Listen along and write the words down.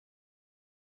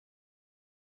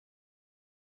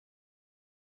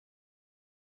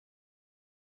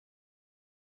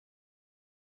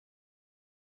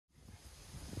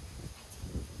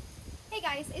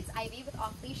Hey guys, it's Ivy with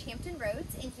Off-Leash Hampton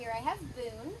Roads, and here I have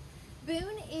Boone.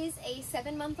 Boone is a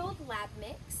 7-month-old lab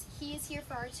mix. He is here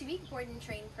for our 2-week board and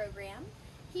train program.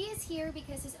 He is here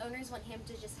because his owners want him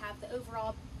to just have the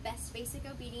overall best basic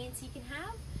obedience he can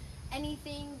have.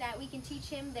 Anything that we can teach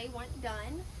him, they want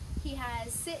done. He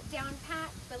has sit, down,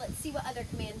 pat, but let's see what other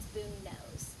commands Boone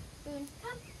knows. Boone,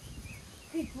 come.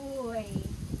 Good boy.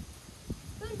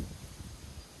 Boone,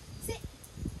 sit.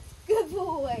 Good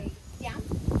boy. Down.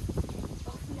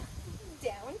 Oh, no.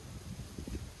 Down.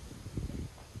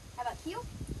 How about heel?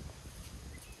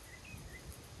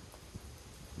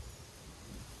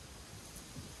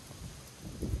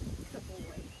 Good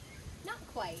boy. Not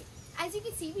quite. As you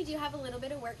can see, we do have a little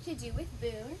bit of work to do with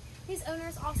Boone. His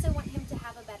owners also want him to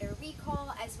have a better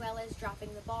recall, as well as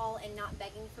dropping the ball and not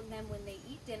begging from them when they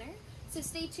eat dinner. So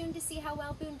stay tuned to see how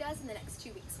well Boone does in the next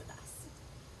 2 weeks with us.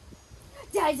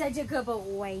 Dad's such a good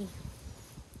boy.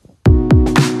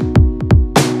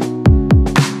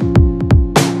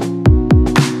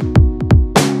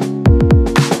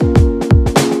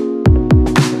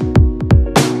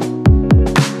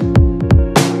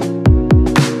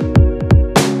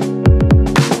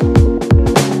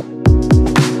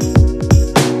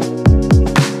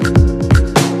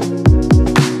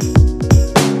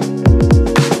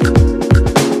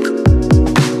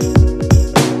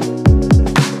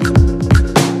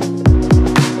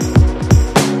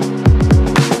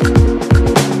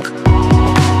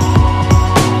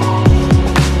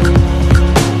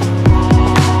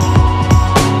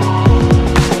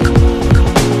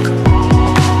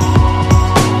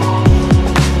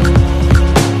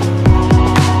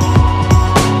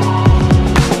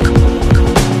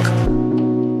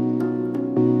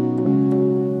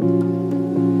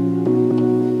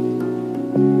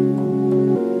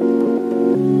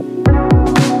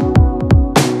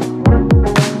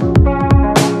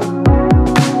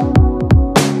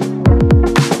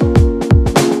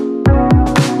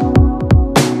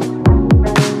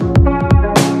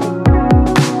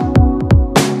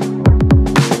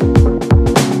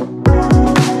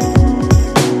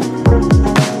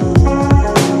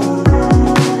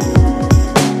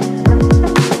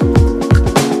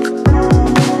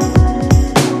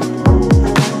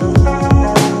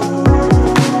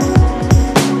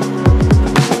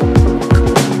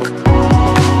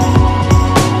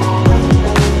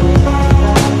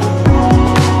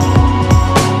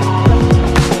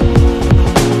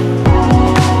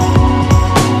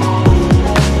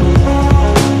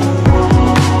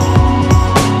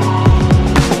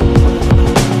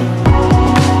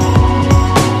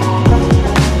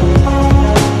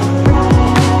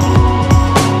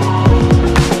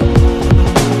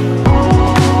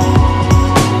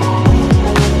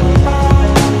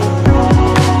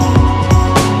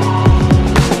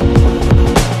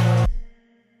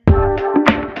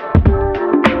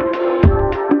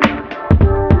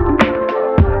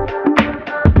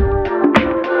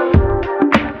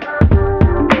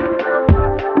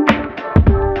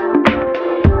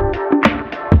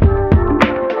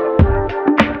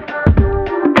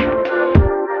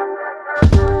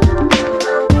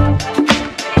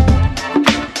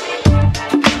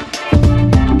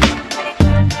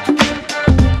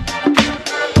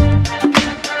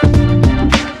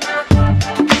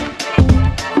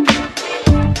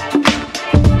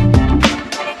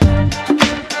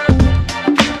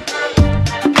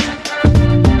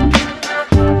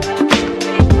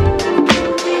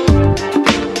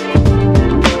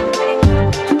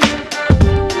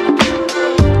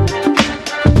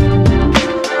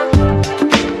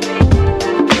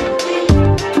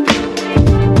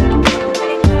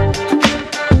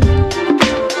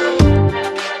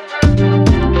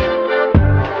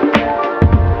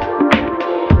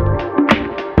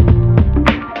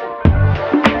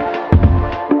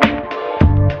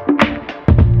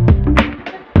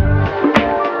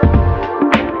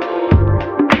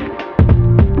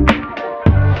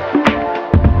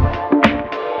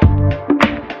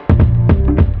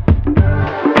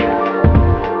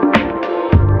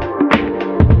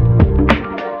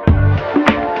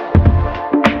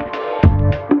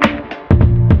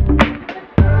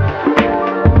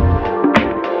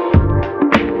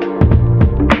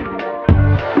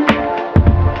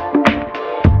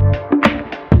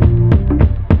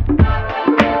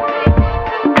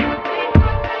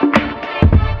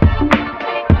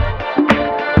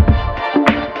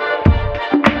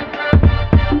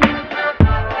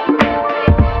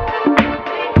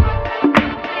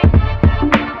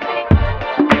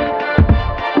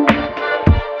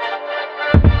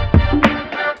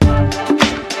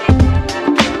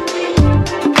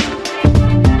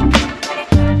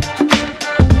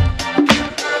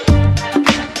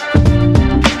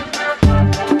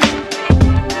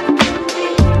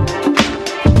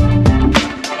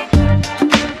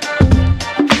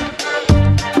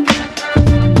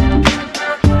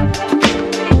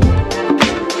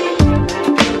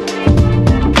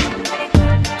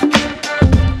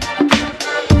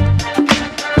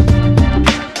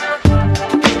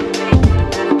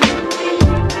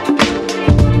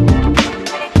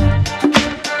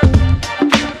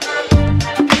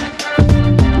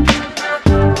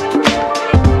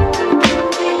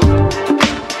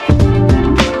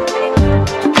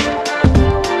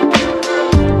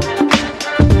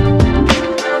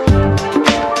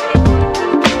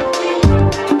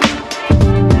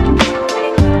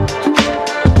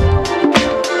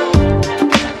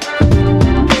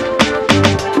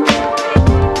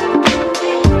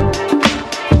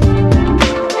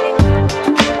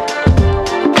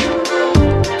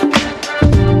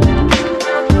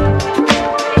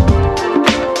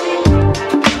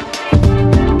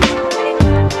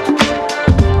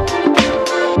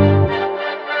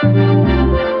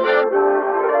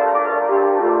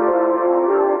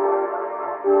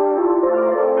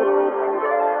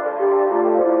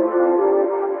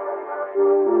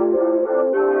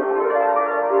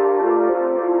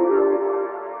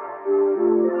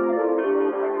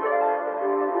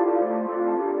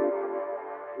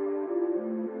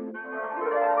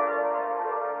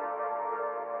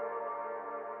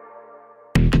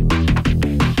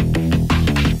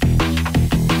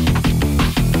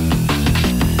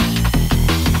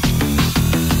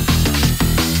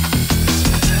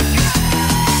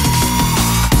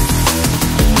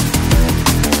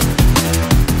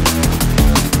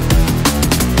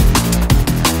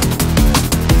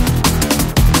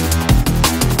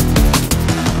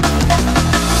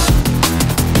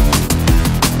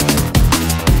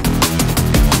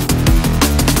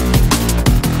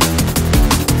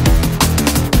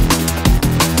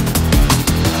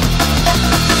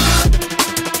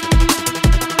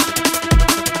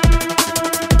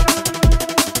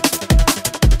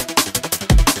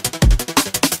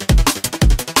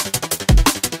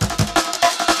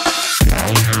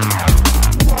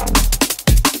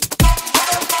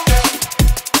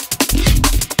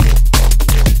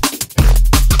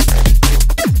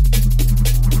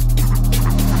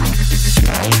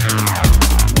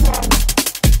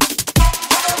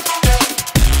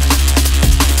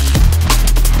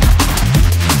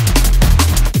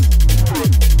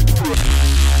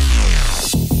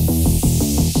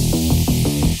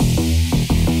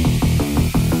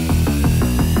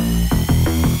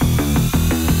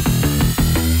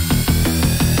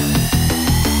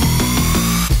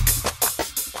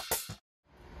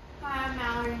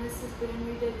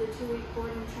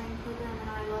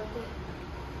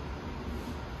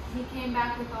 he came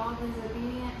back with all of his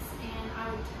obedience, and I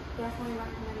would definitely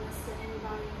recommend this to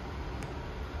anybody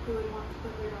who would want to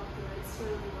put their dog through it. It's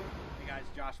really worth it. Hey guys,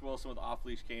 Josh Wilson with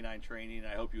Off-Leash Canine Training.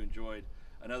 I hope you enjoyed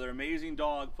another amazing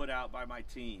dog put out by my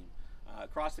team.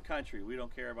 Across the country, we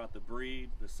don't care about the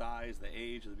breed, the size, the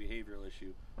age, or the behavioral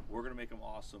issue. We're going to make them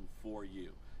awesome for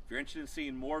you. If you're interested in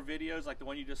seeing more videos like the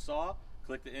one you just saw,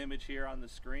 click the image here on the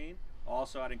screen.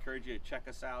 Also, I'd encourage you to check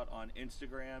us out on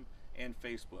Instagram and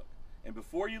Facebook. And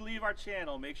before you leave our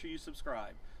channel, make sure you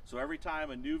subscribe. So every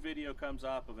time a new video comes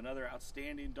up of another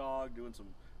outstanding dog doing some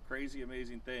crazy,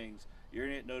 amazing things, you're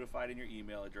going to get notified in your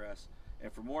email address.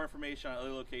 And for more information on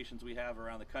other locations we have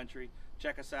around the country,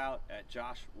 check us out at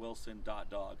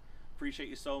joshwilson.dog. Appreciate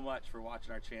you so much for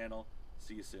watching our channel.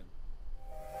 See you soon.